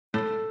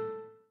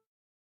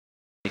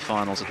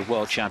finals of the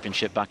World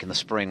Championship back in the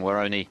spring, where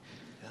only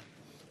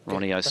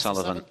Ronnie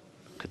O'Sullivan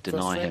could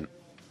deny him.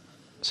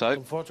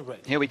 So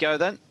here we go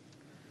then.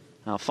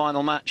 Our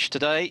final match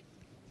today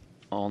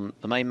on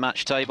the main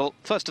match table.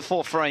 First of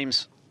 4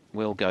 frames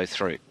we'll go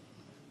through.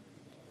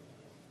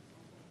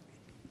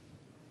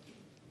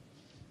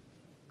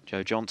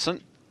 Joe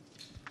Johnson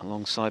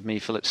alongside me,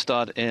 Philip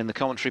Studd, in the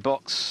commentary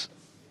box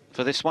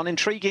for this one.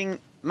 Intriguing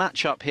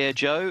matchup here,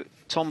 Joe.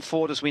 Tom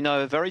Ford, as we know,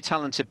 a very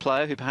talented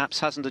player who perhaps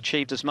hasn't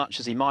achieved as much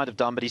as he might have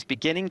done, but he's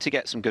beginning to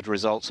get some good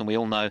results, and we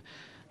all know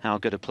how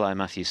good a player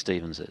Matthew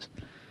Stevens is.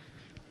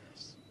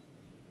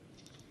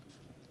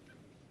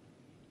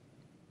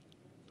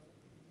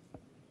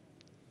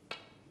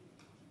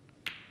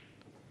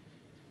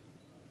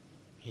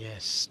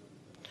 Yes,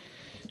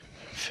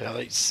 Phil,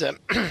 it's a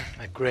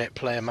great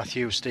player,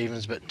 Matthew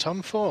Stevens, but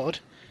Tom Ford,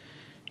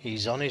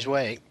 he's on his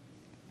way.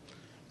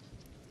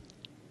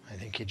 I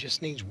think he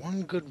just needs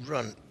one good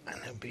run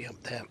and he'll be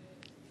up there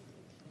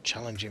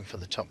challenging for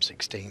the top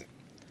 16.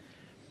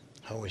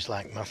 I always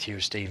like Matthew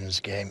Stevens'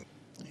 game.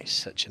 He's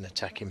such an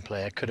attacking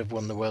player. Could have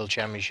won the World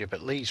Championship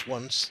at least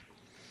once.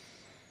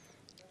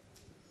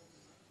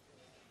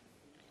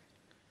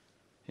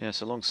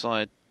 Yes,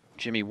 alongside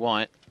Jimmy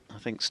White, I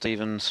think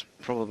Stevens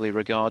probably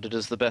regarded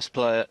as the best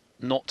player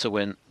not to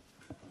win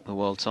the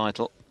world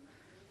title.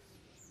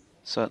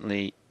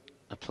 Certainly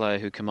a player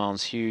who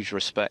commands huge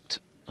respect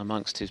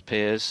amongst his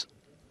peers.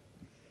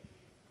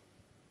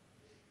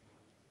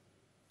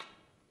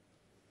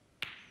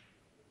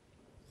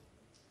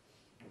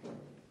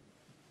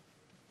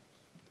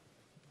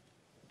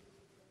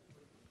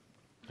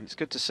 And it's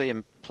good to see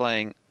him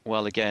playing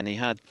well again. He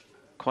had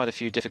quite a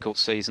few difficult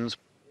seasons,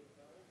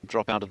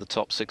 drop out of the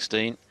top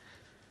 16.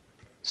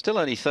 Still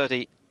only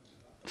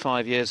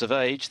 35 years of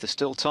age. There's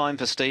still time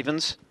for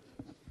Stevens.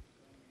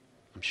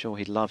 I'm sure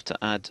he'd love to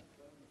add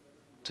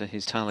to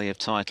his tally of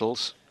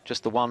titles.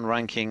 Just the one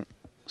ranking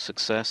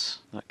success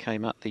that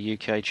came at the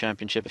UK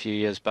Championship a few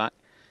years back.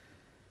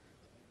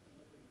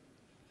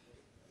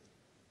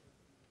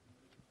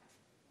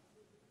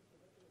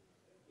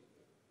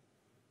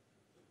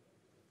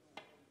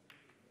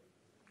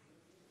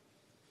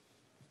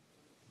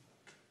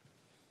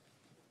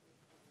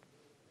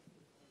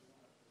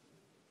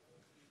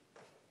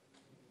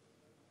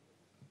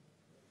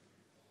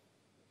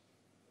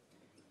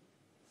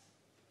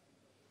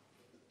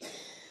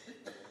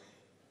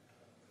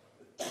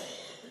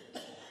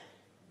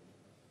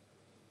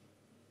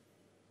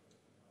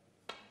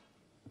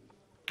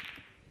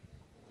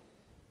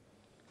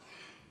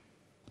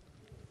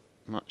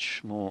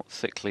 Much more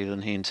thickly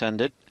than he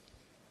intended.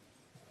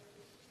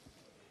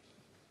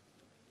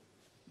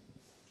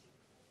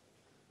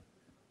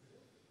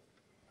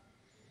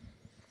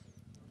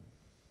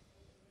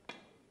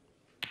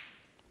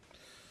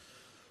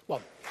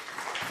 One.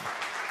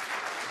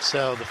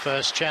 So the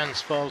first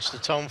chance falls to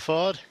Tom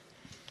Ford.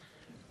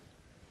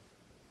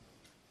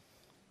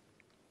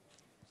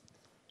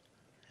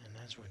 And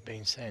as we've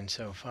been saying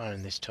so far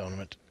in this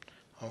tournament,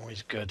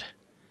 always good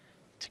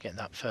to get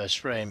that first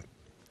frame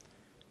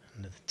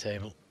under the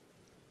table.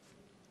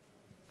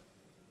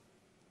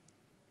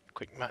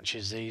 Quick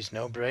matches these,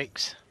 no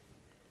breaks.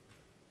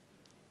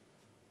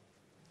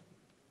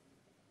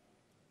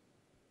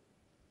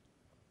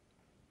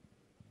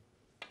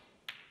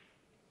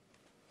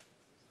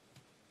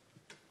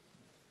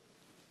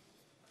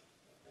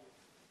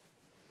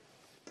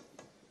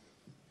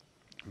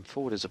 And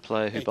Ford is a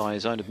player who, by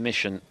his own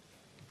admission,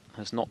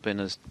 has not been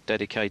as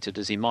dedicated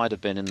as he might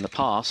have been in the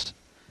past.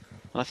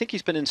 And I think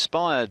he's been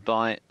inspired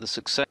by the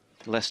success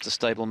of Leicester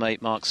stablemate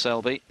Mark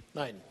Selby.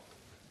 9.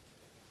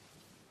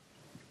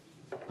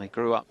 They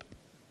grew up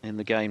in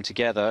the game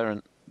together,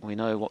 and we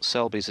know what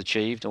Selby's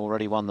achieved.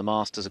 Already won the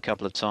Masters a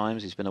couple of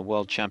times. He's been a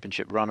World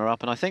Championship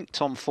runner-up, and I think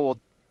Tom Ford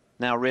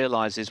now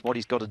realises what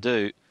he's got to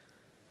do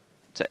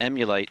to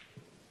emulate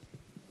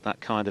that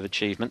kind of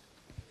achievement.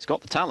 He's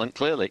got the talent,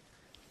 clearly.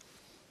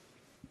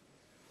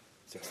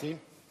 16.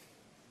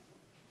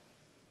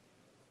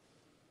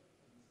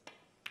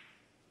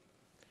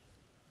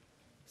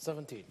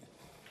 17.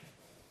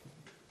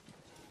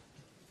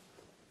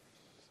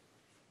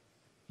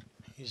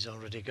 He's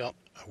already got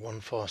a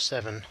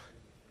 147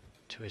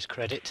 to his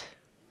credit.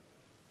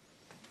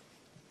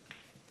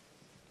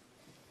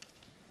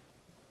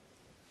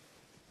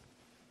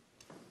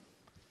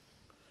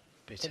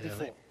 Bit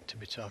early to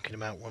be talking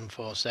about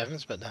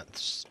 147s, but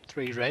that's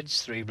 3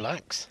 reds, 3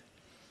 blacks.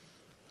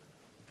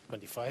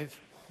 25.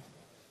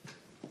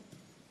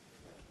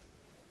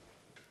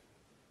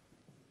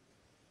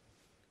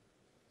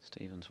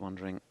 Stevens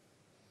wondering how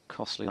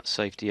costly that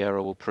safety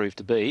error will prove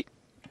to be.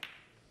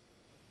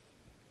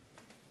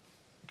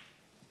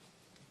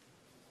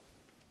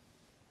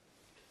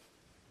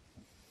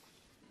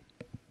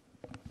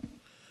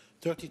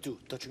 .32,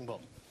 touching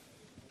ball.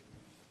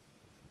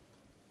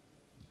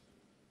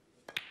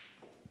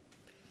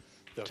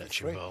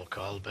 Touching ball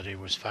called, but he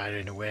was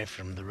firing away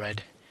from the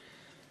red.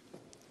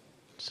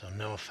 So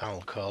no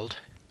foul called.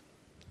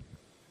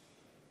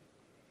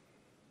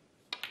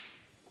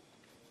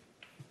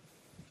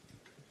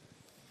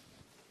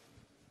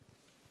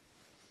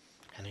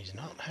 He's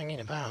not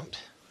hanging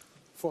about.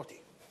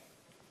 40.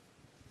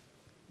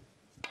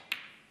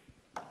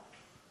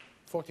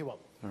 41.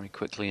 Very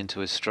quickly into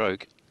his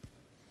stroke.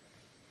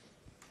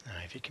 Now,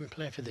 if he can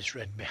play for this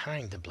red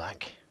behind the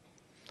black,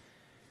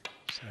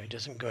 so he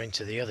doesn't go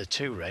into the other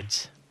two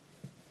reds,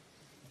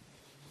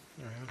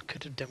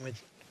 could have done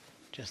with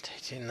just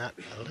hitting that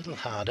a little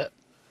harder.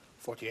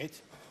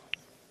 48.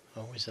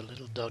 Always a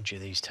little dodgy,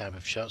 these type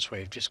of shots, where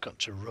you've just got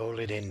to roll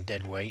it in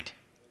dead weight.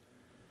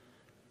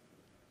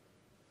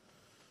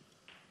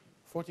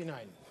 49.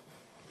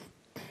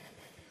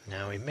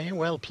 Now, he may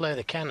well play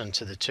the cannon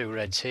to the two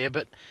reds here,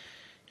 but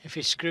if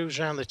he screws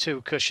round the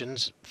two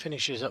cushions,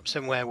 finishes up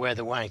somewhere where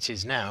the white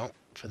is now,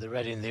 for the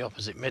red in the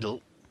opposite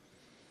middle,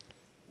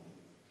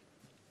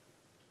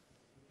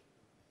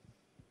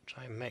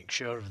 try and make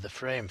sure of the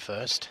frame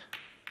first.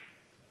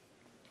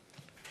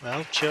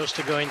 Well, chose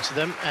to go into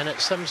them, and at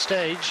some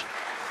stage,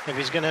 if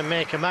he's going to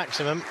make a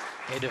maximum,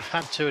 he'd have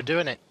had to have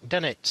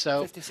done it.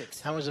 So 56.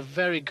 that was a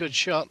very good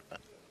shot,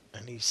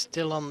 and he's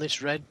still on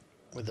this red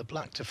with the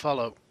black to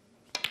follow.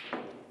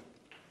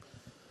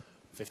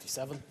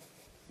 57.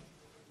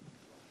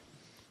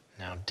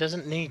 Now,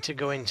 doesn't need to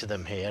go into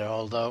them here,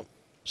 although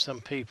some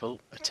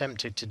people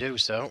attempted to do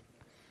so.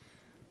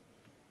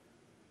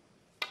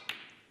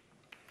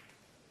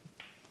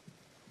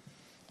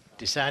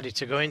 Decided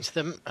to go into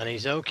them, and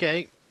he's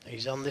okay.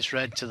 He's on this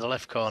red to the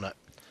left corner.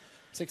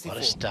 64.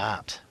 What a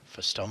start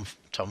for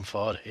Tom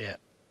Ford here.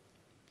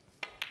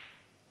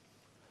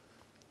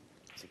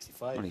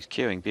 65. Well, he's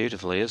cueing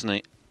beautifully, isn't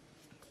he?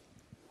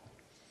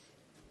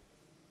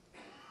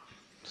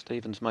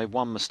 Stevens made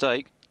one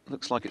mistake.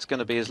 Looks like it's going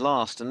to be his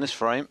last in this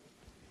frame.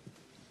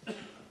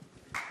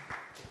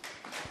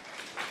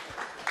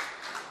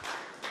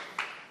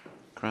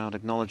 Crowd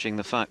acknowledging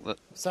the fact that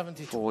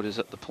 72. Ford is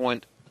at the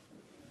point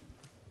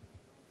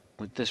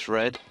with this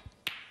red.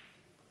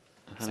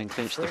 Having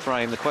clinched the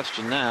frame, the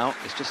question now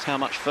is just how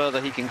much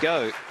further he can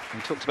go.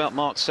 We talked about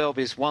Mark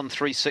Selby's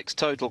 136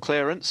 total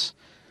clearance.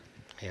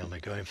 He'll be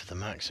going for the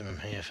maximum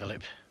here,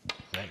 Philip.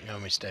 Make no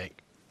mistake.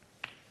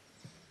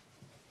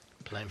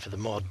 Playing for the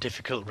more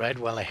difficult red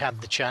while he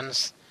had the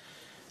chance.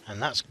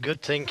 And that's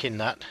good thinking,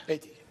 that.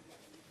 80.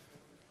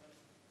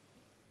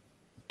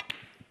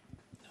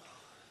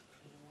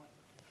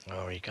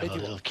 Oh, he got 81.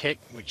 a little kick,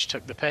 which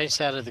took the pace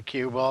out of the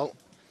cue ball.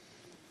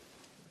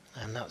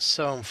 And that's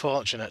so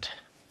unfortunate.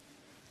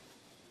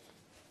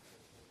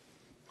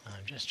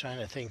 I'm just trying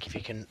to think if he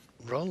can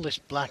roll this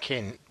black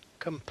in,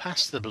 come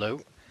past the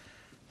blue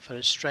for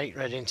a straight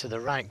red into the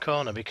right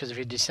corner, because if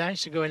he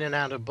decides to go in and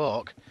out of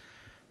balk,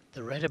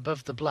 the red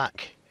above the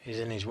black is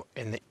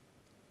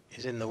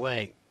in the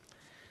way.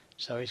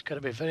 So he's got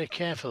to be very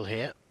careful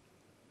here.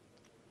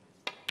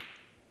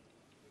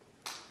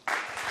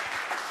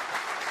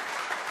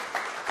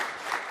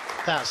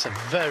 That's a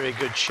very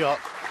good shot.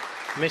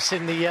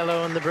 Missing the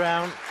yellow and the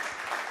brown.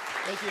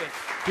 88.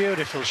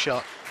 Beautiful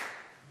shot.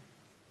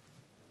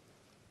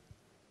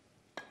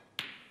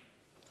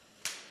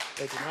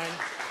 89.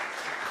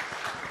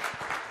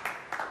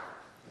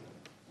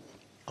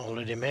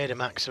 Already made a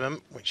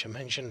maximum, which I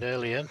mentioned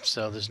earlier,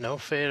 so there's no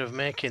fear of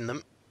making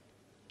them.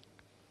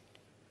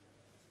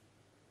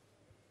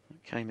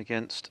 Came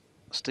against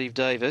Steve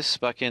Davis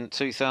back in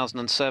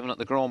 2007 at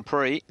the Grand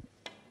Prix.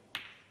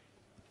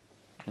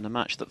 In a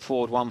match that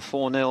Ford won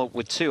 4-0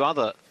 with two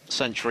other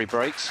century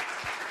breaks.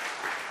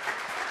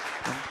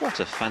 And what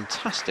a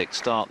fantastic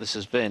start this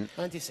has been.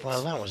 96.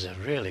 Well, that was a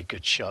really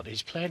good shot.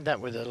 He's played that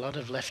with a lot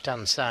of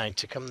left-hand side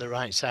to come the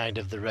right side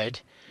of the red.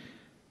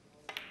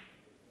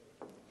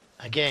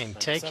 Again,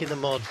 taking the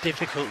more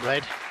difficult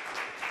red.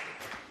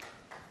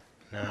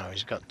 Now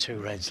he's got two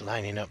reds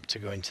lining up to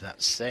go into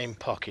that same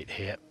pocket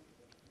here.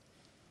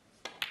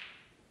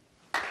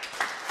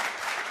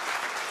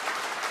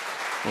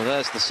 Well,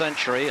 there's the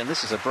century, and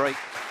this is a break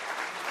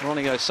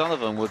Ronnie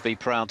O'Sullivan would be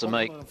proud to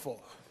make. 104.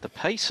 The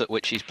pace at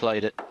which he's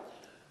played it.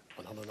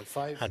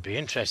 105. I'd be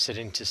interested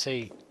in to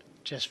see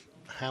just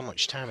how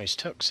much time he's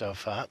took so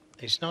far.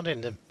 He's not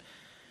in the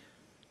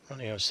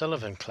Ronnie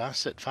O'Sullivan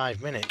class at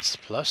 5 minutes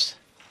plus.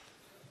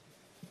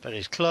 But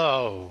he's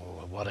close.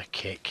 Oh, what a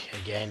kick.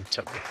 Again,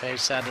 took the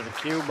pace out of the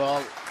cue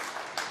ball.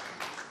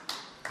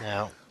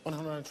 Now,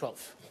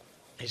 112.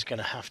 he's going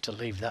to have to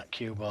leave that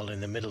cue ball in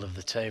the middle of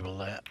the table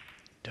there.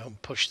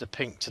 Don't push the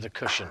pink to the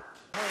cushion.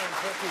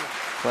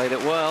 113. Played it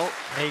well.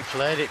 He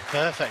played it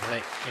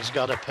perfectly. He's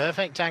got a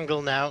perfect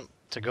angle now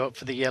to go up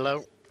for the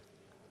yellow.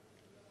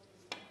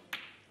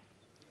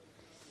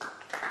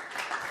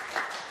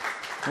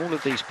 All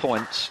of these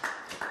points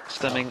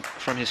stemming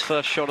from his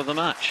first shot of the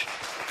match.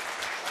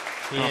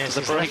 Yes,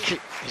 After the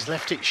break. he's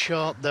left it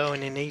short though,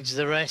 and he needs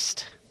the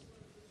rest.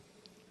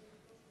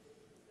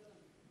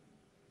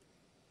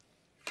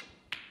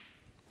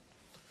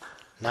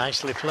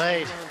 Nicely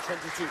played.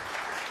 122.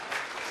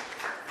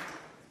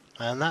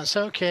 And that's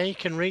okay, he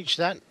can reach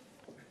that.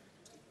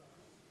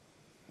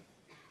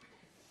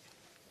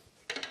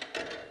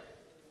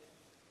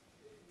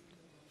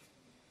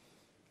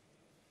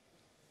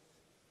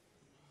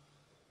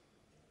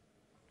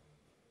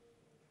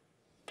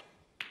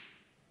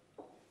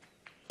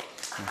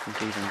 I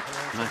think even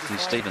Matthew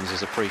Stevens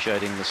is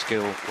appreciating the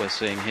skill we're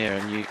seeing here.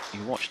 And you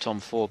watch Tom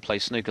Ford play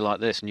snooker like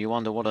this and you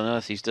wonder what on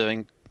earth he's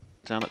doing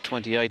down at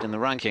 28 in the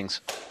rankings.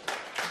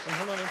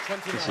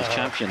 This is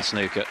champion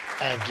snooker.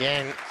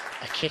 Again,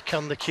 a kick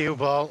on the cue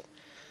ball.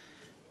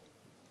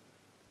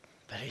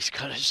 But he's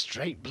got a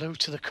straight blue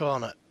to the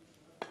corner.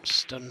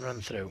 Stun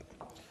run through.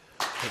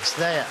 It's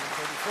there.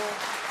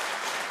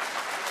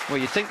 Well,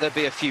 you'd think there'd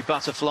be a few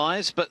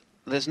butterflies, but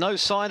there's no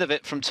sign of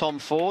it from Tom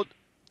Ford.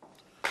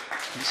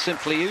 He's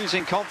simply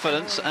oozing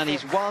confidence, and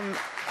he's one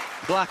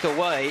black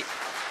away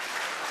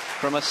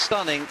from a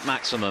stunning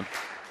maximum.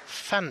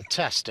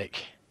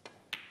 Fantastic.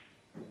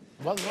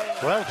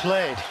 Well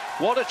played.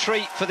 What a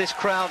treat for this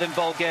crowd in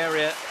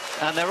Bulgaria,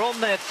 and they're on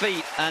their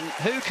feet, and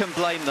who can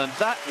blame them?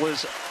 That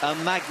was a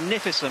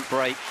magnificent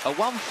break, a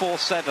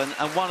 147,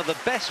 and one of the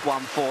best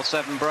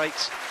 147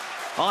 breaks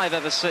I've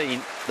ever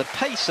seen. The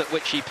pace at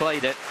which he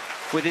played it,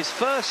 with his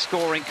first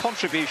scoring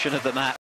contribution of the match.